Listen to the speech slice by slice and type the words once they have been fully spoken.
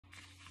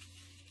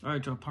All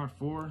right, y'all, part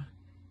 4.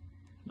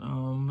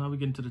 Now we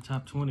get into the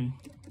top 20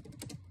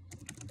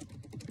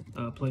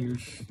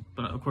 players.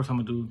 But of course,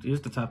 I'm gonna do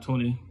the top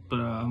 20,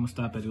 but I'm gonna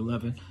stop at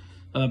 11.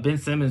 Ben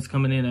Simmons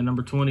coming in at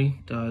number 20,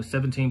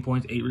 17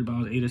 points, 8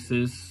 rebounds, 8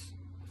 assists.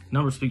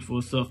 Numbers speak for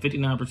itself.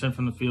 59%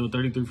 from the field,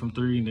 33 from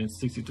 3, and then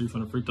 63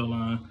 from the free throw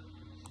line.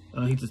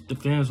 He just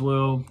defends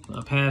well,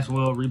 pass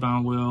well,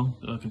 rebound well,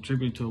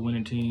 contribute to a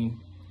winning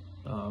team.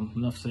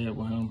 Enough said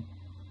with him.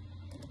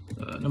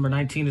 Number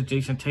 19 is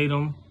Jason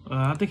Tatum.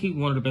 I think he's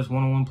one of the best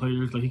one-on-one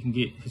players. Like, he can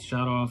get his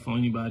shot off on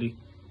anybody.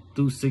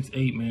 Dude,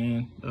 6'8",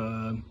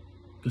 man.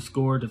 Good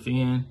score,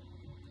 defend.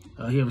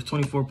 He averaged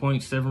 24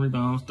 points, 7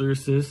 rebounds, 3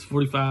 assists,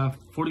 45,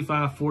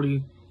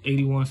 40,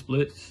 81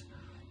 splits.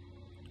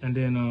 And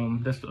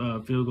then that's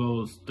field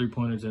goals,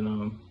 3-pointers,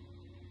 and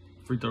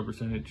free throw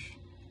percentage.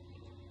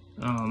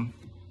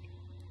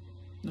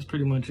 That's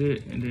pretty much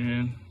it. And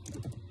then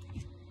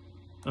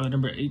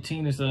number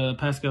 18 is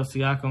Pascal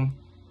Siakam.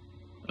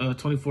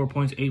 24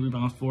 points, 8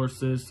 rebounds, 4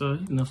 assists.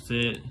 Enough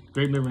said.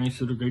 Great mid-range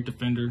shooter, great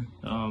defender.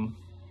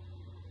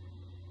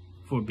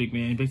 For a big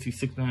man, basically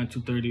 6'9",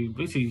 230.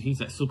 Basically, he's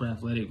that super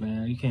athletic,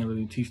 man. You can't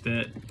really teach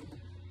that.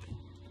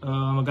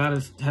 A guy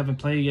that haven't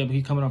played yet, but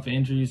he's coming off of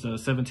injuries.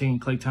 17,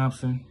 Klay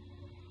Thompson.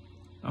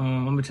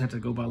 I'm gonna have to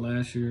go by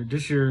last year.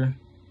 This year,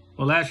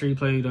 well, last year he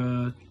played.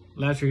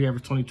 Last year he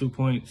averaged 22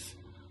 points,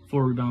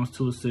 4 rebounds,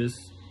 2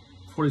 assists,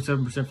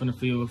 47% from the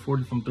field,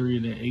 40 from 3,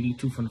 and then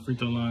 82 from the free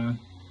throw line.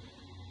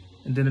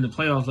 And then in the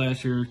playoffs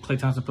last year, Klay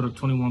Thompson put up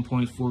 21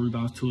 points, 4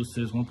 rebounds, 2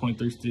 assists,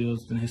 1.3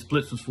 steals. Then his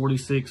splits was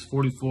 46,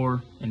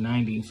 44, and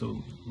 90.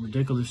 So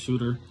ridiculous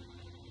shooter.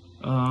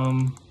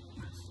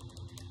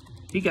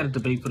 He got a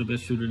debate for the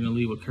best shooter in the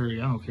league with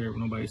Curry. I don't care what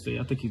nobody say.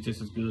 I think he's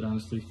just as good,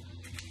 honestly.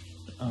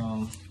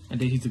 And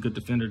then he's a good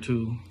defender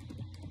too.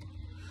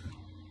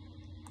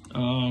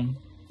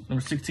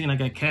 Number 16, I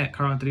got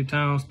Karl-Anthony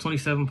Towns,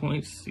 27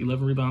 points,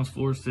 11 rebounds,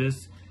 4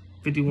 assists,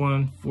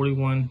 51,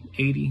 41,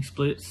 80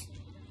 splits.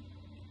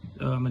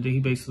 And then he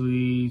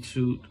basically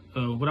shoot,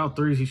 without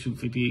threes, he shoot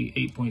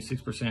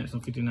 58.6%, so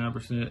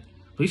 59%.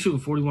 But he's shooting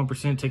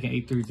 41%, taking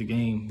 8 threes a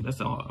game.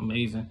 That's all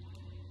amazing.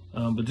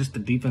 But just the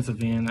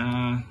defensive end,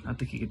 I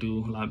think he could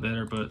do a lot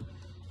better. But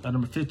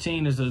number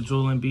 15 is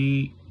Joel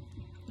Embiid,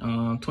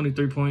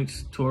 23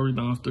 points, 12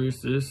 rebounds, 3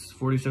 assists,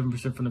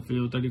 47% from the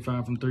field,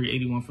 35 from 3,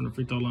 81 from the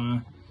free throw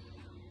line.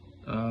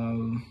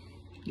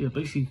 Yeah,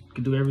 basically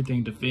could do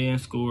everything,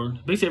 defend, score.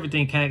 Basically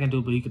everything Cat can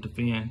do, but he could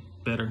defend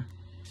better.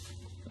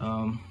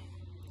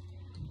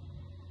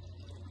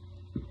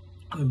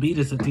 Embiid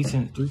is a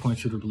decent 3-point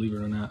shooter, believe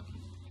it or not.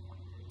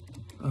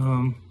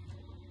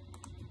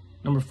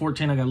 Number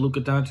 14, I got Luka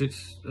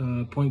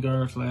Doncic, point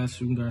guard /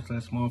 shooting guard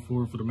 / small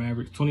forward for the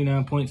Mavericks.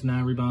 29 points,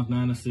 9 rebounds,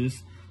 9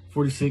 assists,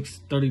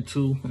 46,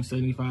 32, and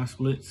 75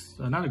 splits.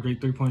 Not a great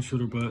 3-point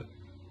shooter, but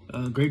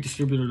a great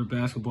distributor of the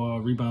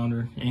basketball,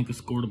 rebounder, and can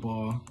score the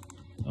ball.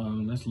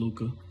 That's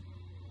Luka.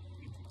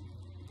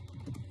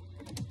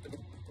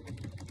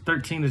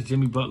 13 is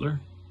Jimmy Butler.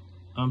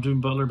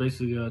 Jimmy Butler,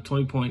 basically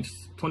 20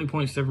 points,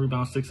 7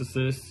 rebounds, 6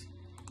 assists.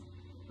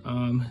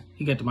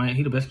 He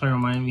the best player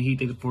on Miami Heat.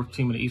 They're the 4th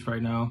team in the East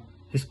right now.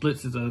 His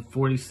splits is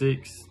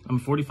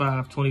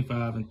 45,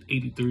 25, and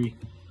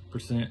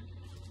 83%.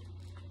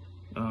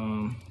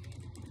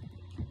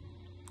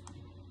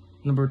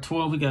 Number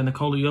 12, we got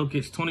Nikola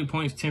Jokic, 20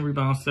 points, 10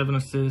 rebounds, 7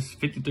 assists,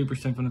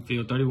 53% from the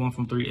field, 31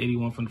 from 3,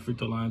 81 from the free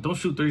throw line. Don't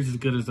shoot threes as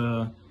good as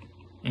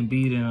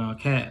Embiid and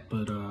Cat,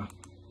 but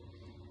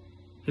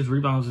his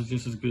rebounds is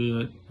just as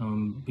good.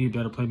 Be a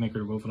better playmaker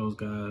than both of those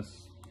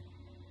guys.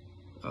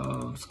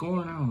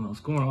 Scoring, I don't know.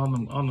 Scoring, all of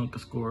them can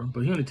score,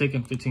 but he only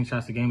taking 15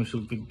 shots a game and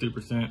shooting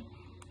 53%.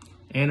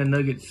 And the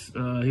Nuggets, he's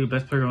the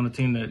best player on the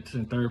team that's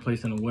in 3rd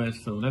place in the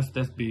West, so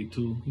that's big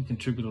too. He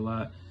contribute a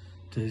lot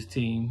to his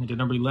team. And then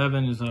number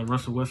 11 is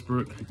Russell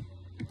Westbrook,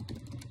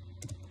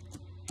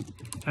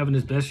 having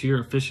his best year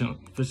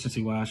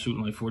efficiency-wise,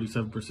 shooting like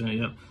 47%.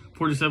 Yep,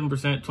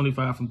 47%,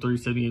 25 from 3,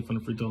 78 from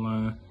the free throw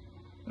line.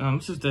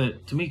 It's just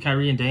that, to me,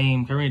 Kyrie and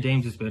Dame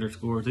just better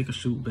scorers. They can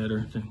shoot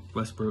better than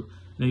Westbrook.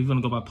 Now, you're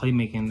going to go by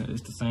playmaking,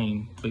 it's the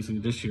same, basically,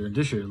 this year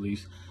at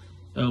least.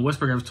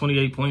 Westbrook has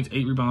 28 points,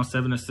 8 rebounds,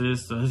 7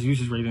 assists. His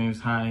usage rating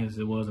is high as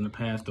it was in the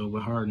past, though,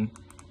 with Harden.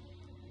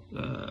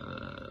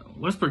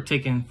 Westbrook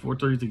taking 4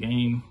 threes a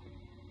game.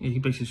 Yeah, he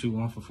basically shoot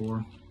 1 for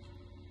 4,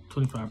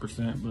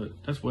 25%, but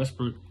that's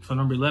Westbrook. So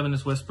number 11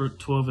 is Westbrook,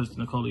 12 is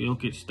Nikola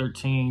Jokic,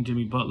 13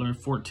 Jimmy Butler,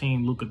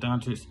 14 Luka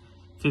Doncic,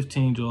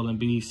 15 Joel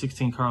Embiid,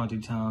 16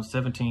 Karl-Anthony Towns,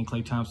 17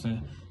 Klay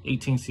Thompson,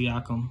 18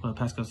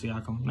 Pascal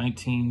Siakam,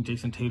 19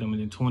 Jason Tatum,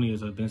 and then 20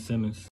 is Ben Simmons.